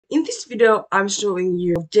In this video, I'm showing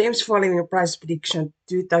you James Falling Price Prediction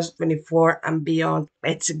 2024 and beyond.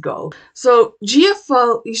 Let's go. So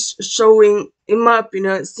GFAL is showing, in my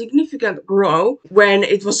opinion, significant growth when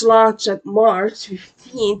it was launched at March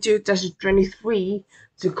 15, 2023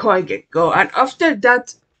 to CoinGecko, and after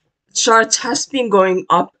that, chart has been going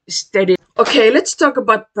up steady. Okay, let's talk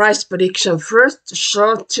about price prediction first.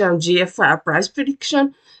 Short-term GFAL price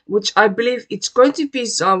prediction, which I believe it's going to be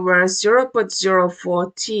somewhere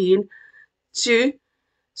 0.014 to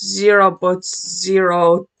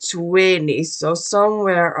 0.020, so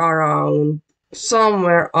somewhere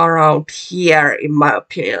around here, in my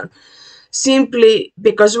opinion. Simply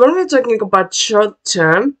because when we're talking about short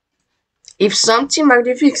term, if something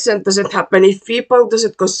magnificent doesn't happen, if people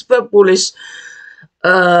doesn't go super bullish,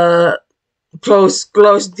 close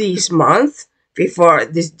this month before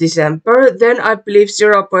this December, then I believe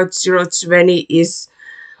 0.020 is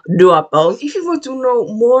doable. If you want to know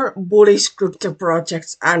more bullish crypto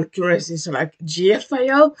projects and currencies like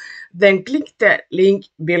GFAL, then click the link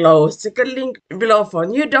below. Second link below for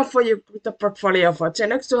new down for your crypto portfolio for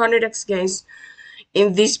 10x to 100x gains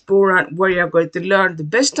in this bull run, where you're going to learn the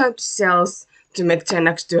best time to sell to make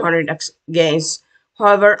 10x to 100x gains.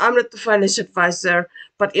 However, I'm not a financial advisor,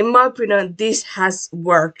 but in my opinion, this has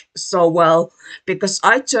worked so well because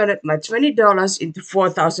I turned my $20 into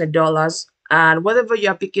 $4,000. And whether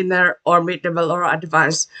you're a beginner or mid-level or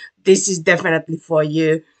advanced, this is definitely for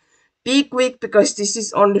you. Be quick because this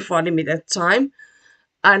is only for limited time.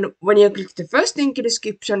 And when you click the first link in the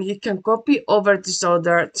description, you can copy over this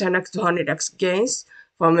other 10x to 100x gains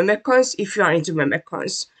for meme coins if you are into meme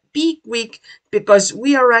coins. Be quick because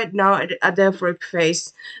we are right now at the euphoric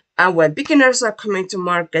phase, and when beginners are coming to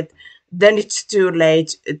market, then it's too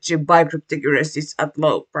late to buy cryptocurrencies at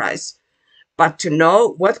low price. But to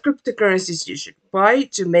know what cryptocurrencies you should buy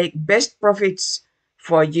to make best profits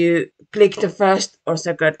for you, click the first or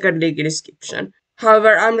second link in the description.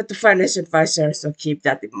 However, I'm not a financial advisor, so keep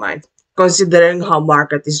that in mind. Considering how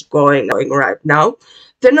market is going right now,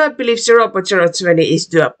 then I believe 0.020 is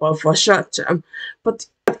doable for short term. But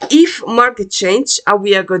if market change and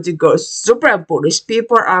we are going to go super bullish,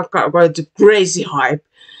 people are going to crazy hype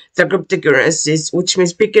the cryptocurrencies, which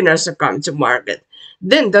means beginners are coming to market,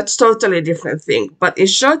 then that's totally different thing. But in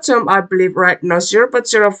short term, I believe right now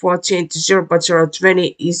 0.014 to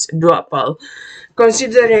 0.020 is doable.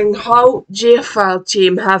 Considering how GFAL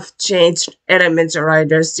team have changed Elementor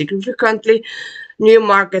riders significantly, new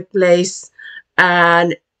marketplace,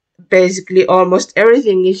 and basically almost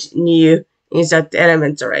everything is new inside the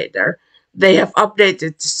Elementor rider. They have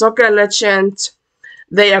updated the Soccer Legend.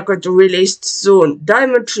 They are going to release soon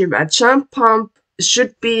Diamond Trim and Champ Pump.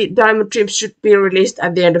 Diamond Trim should be released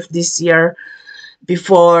at the end of this year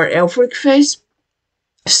before euphoric phase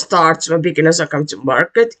starts when beginners are coming to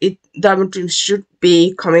market. Diamond Trim should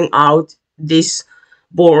be coming out this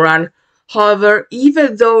bull run. However,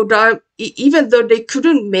 even though they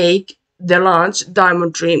couldn't make the launch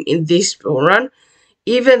Diamond Trim in this bull run,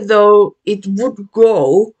 even though it would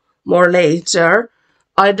go more later,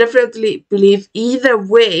 I definitely believe either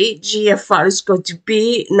way GFAL is going to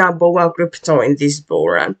be #1 crypto in this bull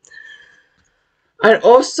run. And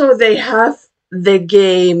also they have the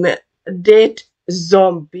game Dead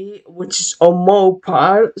Zombie, which is on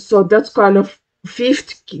mobile, so that's kind of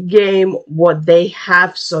fifth game what they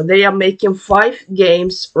have. So they are making 5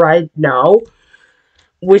 games right now,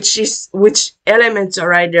 which Elementor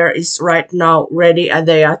Rider is right now ready, and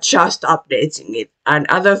they are just updating it, and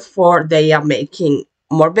other 4 they are making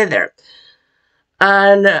more better.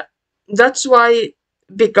 And that's why,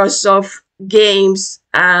 because of games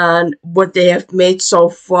and what they have made so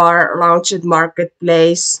far, launched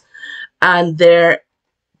marketplace and their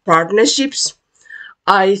partnerships,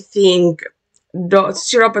 I think the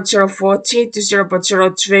 0.014 to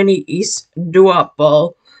 0.020 is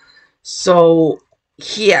doable. So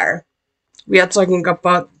here we are talking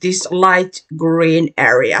about this light green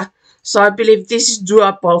area. So I believe this is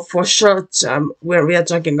doable for short term, where we are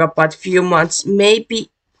talking about few months, maybe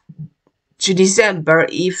to December.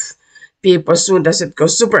 If people soon doesn't go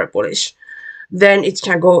super bullish, then it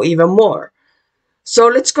can go even more. So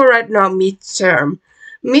let's go right now midterm.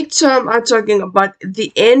 Midterm, I'm talking about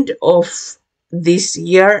the end of this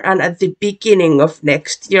year and at the beginning of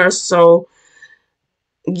next year. So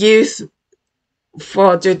youth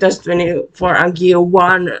for 2024 and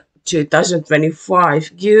Q1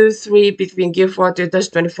 2025, Q3 between Q4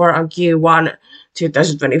 2024 and Q1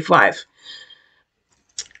 2025.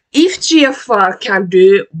 If GFAL can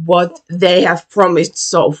do what they have promised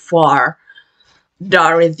so far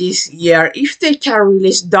during this year, if they can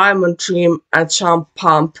release Diamond Trim and Champ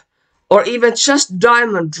Pump or even just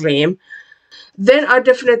Diamond Dream, then I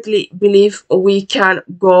definitely believe we can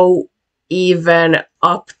go even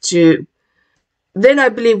up to, then I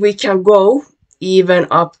believe we can go even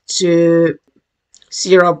up to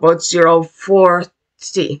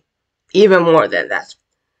 0.040, even more than that.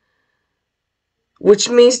 Which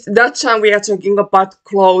means that time we are talking about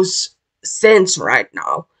close cents right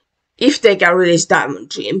now. If they can release Diamond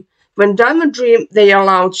Dream. When Diamond Dream they are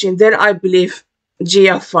launching, then I believe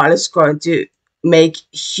GFAL is going to make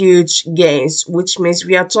huge gains, which means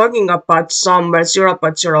we are talking about somewhere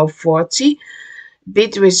 0.040,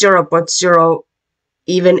 between 0.0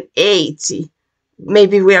 even 80.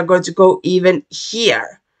 Maybe we are going to go even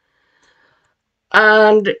here.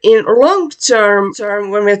 And in long term,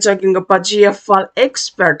 when we're talking about GFAL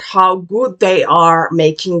expert, how good they are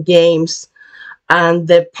making games, and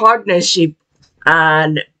the partnership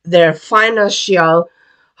and their financial,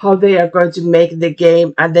 how they are going to make the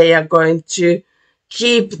game, and they are going to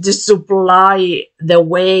keep the supply the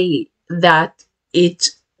way that it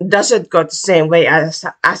doesn't go the same way as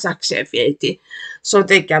Activity. So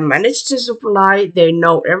they can manage the supply, they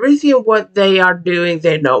know everything what they are doing,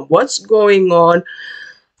 they know what's going on.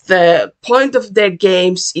 The point of their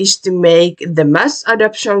games is to make the mass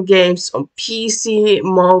adoption games on PC,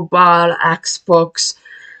 mobile, Xbox,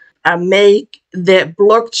 and make the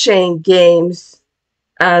blockchain games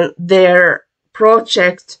and their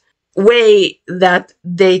project way that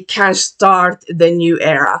they can start the new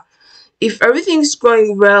era. If everything's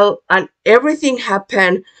going well and everything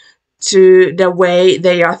happen to the way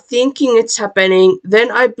they are thinking it's happening,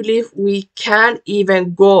 then I believe we can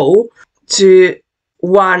even go to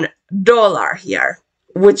 $1 here,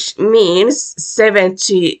 which means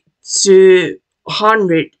 70 to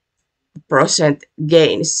 100%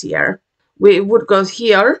 gains here. We would go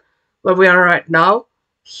here, where we are right now,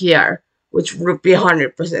 here, which would be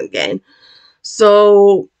 100% gain.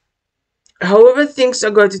 So, however things are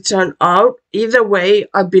going to turn out, either way,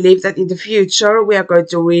 I believe that in the future we are going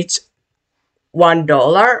to reach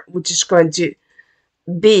 $1, which is going to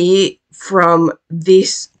be from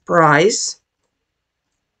this price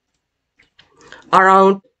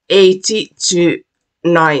around 80 to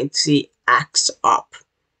 90x up,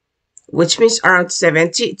 which means around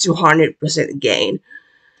 70 to 100% gain.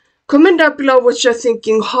 Comment down below what you're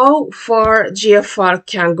thinking, how far GFAL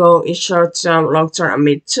can go in short term, long term, and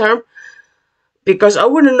mid term, because I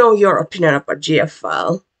want to know your opinion about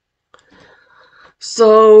GFAL.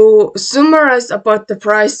 So, summarize about the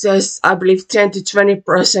prices, I believe 10 to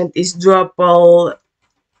 20% is doable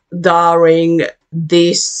during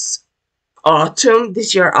this autumn,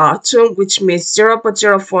 this year autumn, which means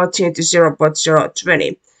 0.014 to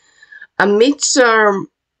 0.020. A midterm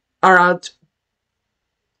around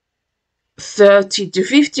 30 to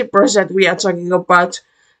 50%, we are talking about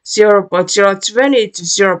 0.020 to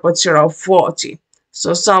 0.040.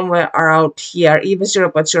 So somewhere around here, even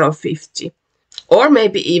 0.050. Or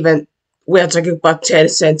maybe even we are talking about 10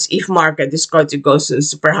 cents if market is going to go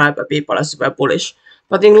super high but people are super bullish.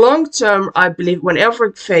 But in long term, I believe when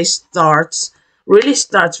every phase starts, really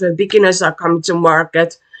starts when beginners are coming to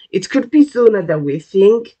market, it could be sooner than we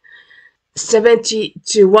think. 70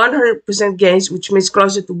 to 100% gains, which means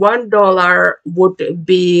closer to $1 would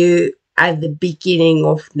be at the beginning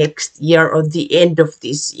of next year or the end of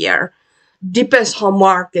this year. Depends how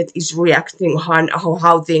market is reacting,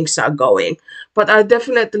 how things are going. But I'm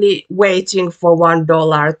definitely waiting for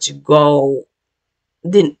 $1 to go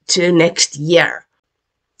to next year.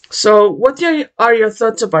 So what are your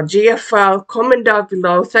thoughts about GFAL? Comment down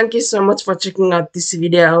below. Thank you so much for checking out this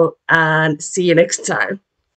video and see you next time.